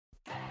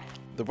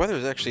The weather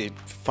is actually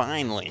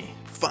finally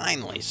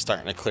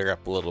starting to clear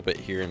up a little bit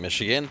here in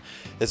Michigan.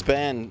 It's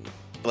been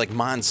like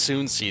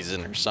monsoon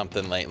season or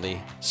something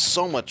lately.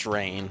 So much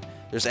rain.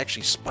 There's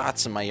actually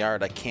spots in my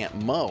yard I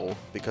can't mow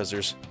because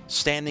there's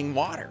standing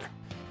water.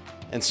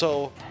 And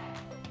so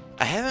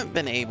I haven't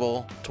been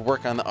able to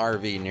work on the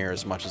RV near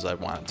as much as I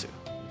wanted to.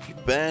 If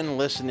you've been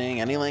listening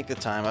any length of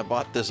time, I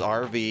bought this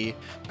RV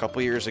a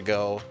couple years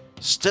ago.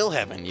 Still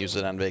haven't used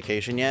it on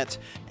vacation yet.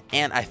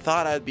 And I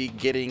thought I'd be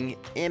getting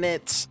in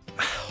it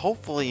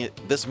hopefully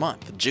this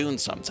month, June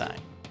sometime.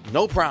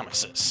 No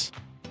promises.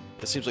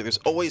 It seems like there's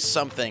always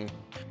something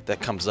that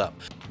comes up.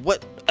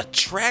 What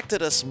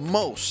attracted us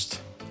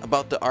most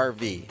about the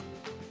RV,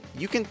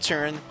 you can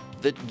turn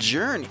the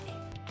journey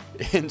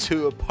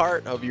into a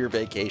part of your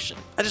vacation.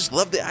 I just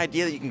love the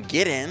idea that you can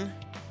get in,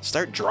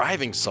 start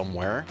driving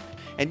somewhere,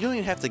 and you don't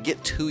even have to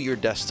get to your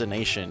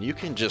destination. You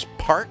can just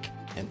park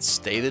and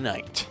stay the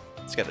night.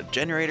 It's got a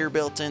generator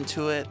built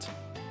into it.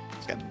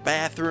 It's got a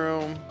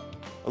bathroom.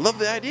 I love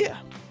the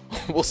idea.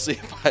 We'll see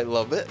if I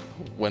love it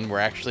when we're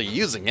actually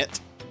using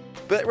it.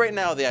 But right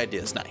now, the idea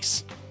is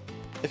nice.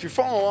 If you're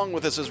following along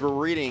with us as we're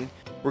reading,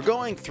 we're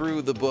going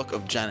through the book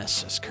of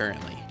Genesis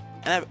currently.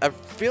 And I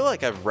feel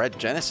like I've read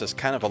Genesis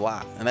kind of a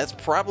lot. And that's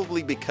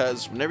probably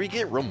because whenever you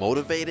get real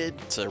motivated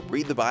to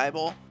read the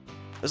Bible,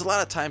 there's a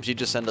lot of times you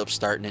just end up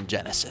starting in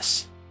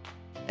Genesis.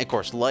 And of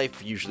course,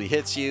 life usually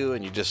hits you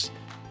and you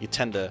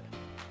tend to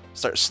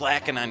start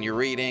slacking on your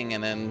reading.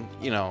 And then,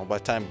 by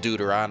the time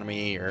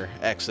Deuteronomy or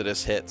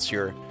Exodus hits,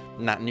 you're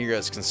not near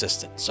as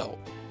consistent. So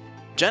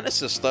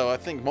Genesis, though, I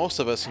think most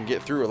of us can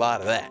get through a lot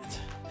of that.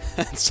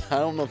 So I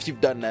don't know if you've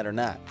done that or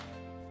not.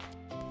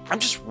 I'm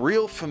just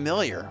real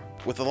familiar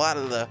with a lot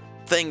of the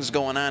things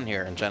going on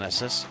here in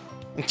Genesis.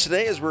 And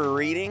today, as we're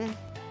reading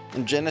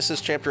in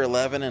Genesis chapter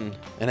 11 and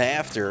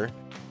after,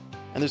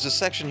 and there's a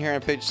section here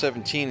on page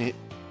 17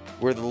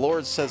 where the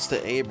Lord says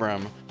to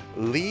Abram,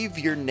 "Leave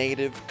your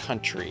native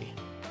country,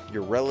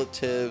 your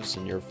relatives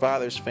and your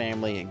father's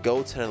family, and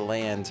go to the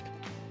land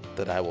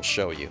that I will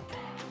show you."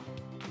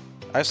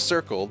 I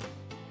circled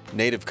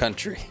native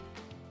country.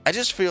 I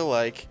just feel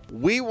like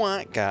we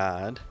want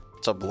God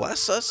to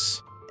bless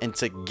us and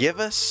to give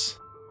us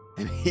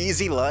an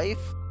easy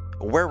life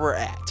where we're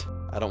at.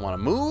 I don't want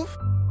to move.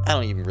 I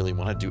don't even really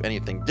want to do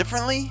anything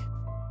differently,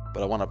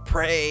 but I want to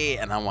pray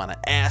and I want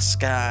to ask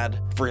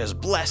God for his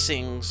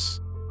blessings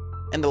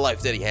and the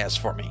life that he has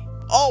for me,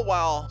 all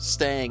while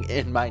staying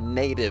in my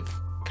native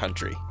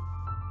country.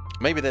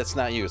 Maybe that's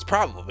not you. It's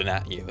probably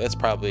not you. It's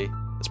probably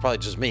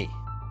just me.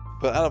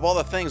 But out of all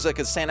the things that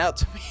could stand out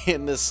to me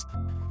in this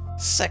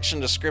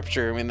section of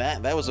scripture,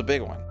 that was a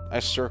big one. I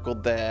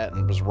circled that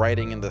and was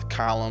writing in the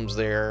columns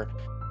there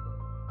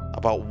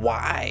about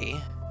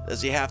why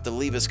does he have to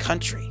leave his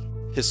country,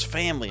 his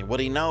family, what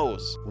he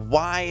knows?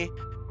 Why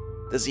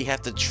does he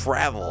have to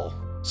travel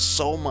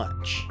so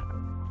much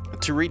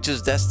to reach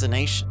his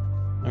destination?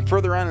 And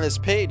further on in this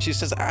page, he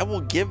says, "I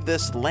will give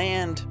this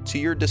land to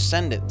your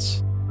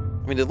descendants."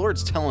 The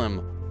Lord's telling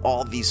him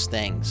all these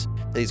things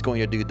that he's going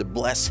to do to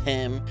bless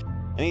him.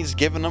 And he's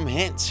giving them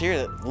hints here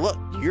that, look,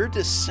 your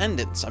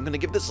descendants, I'm going to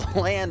give this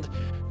land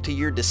to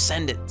your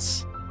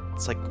descendants.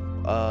 It's like,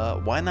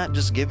 why not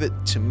just give it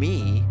to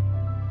me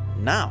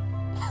now?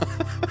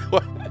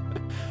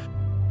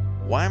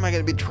 Why am I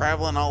going to be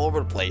traveling all over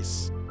the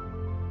place?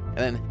 And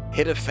then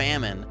hit a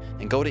famine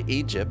and go to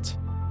Egypt,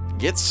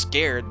 get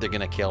scared they're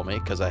going to kill me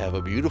because I have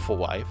a beautiful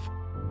wife,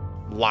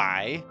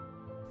 lie,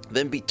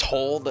 then be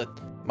told that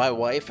my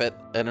wife at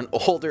an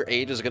older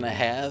age is going to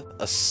have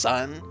a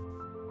son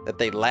that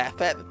they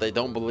laugh at, that they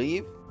don't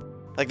believe.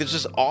 Like, there's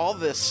just all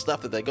this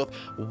stuff that they go,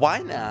 why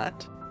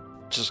not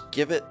just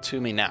give it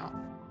to me now?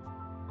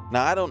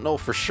 Now, I don't know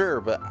for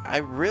sure, but I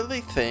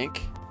really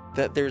think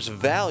that there's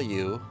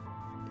value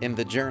in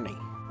the journey.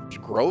 There's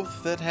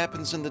growth that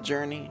happens in the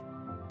journey.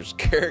 There's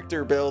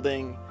character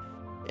building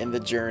in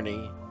the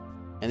journey.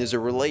 And there's a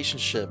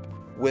relationship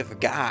with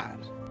God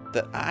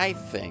that I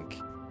think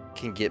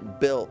can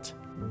get built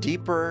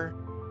deeper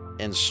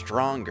and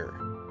stronger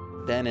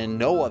than in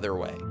no other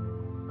way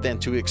than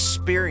to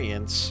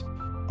experience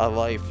a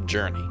life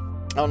journey.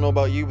 I don't know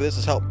about you, but this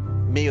has helped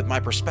me with my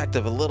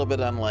perspective a little bit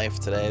on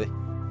life today.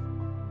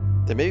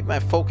 That maybe my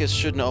focus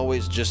shouldn't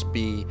always just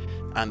be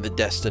on the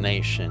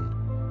destination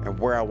and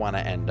where I want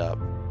to end up,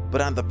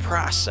 but on the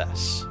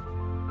process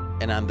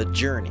and on the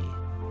journey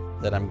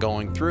that I'm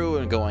going through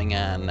and going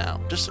on now.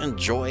 Just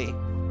enjoy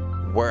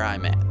where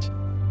I'm at.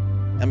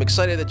 I'm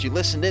excited that you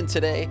listened in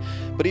today,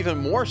 but even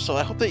more so,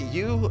 I hope that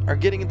you are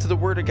getting into the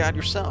Word of God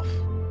yourself.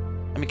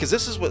 Because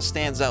this is what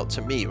stands out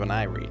to me when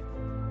I read.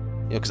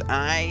 Because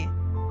I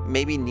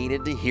maybe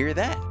needed to hear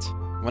that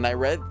when I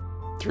read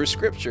through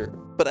Scripture.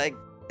 But I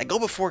go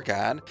before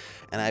God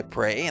and I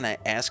pray and I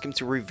ask Him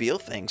to reveal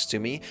things to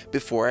me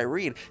before I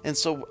read. And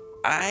so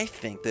I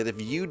think that if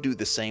you do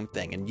the same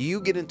thing and you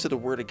get into the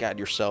Word of God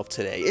yourself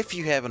today, if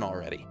you haven't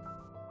already,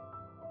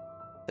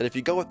 that if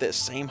you go with that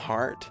same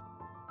heart,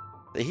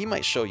 that He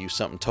might show you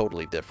something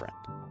totally different.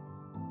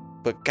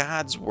 But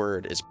God's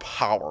Word is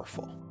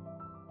powerful.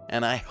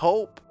 And I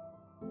hope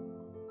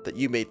that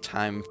you made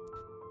time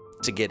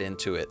to get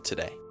into it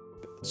today.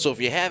 So if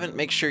you haven't,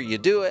 make sure you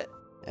do it.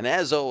 And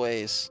as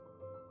always,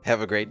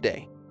 have a great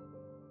day.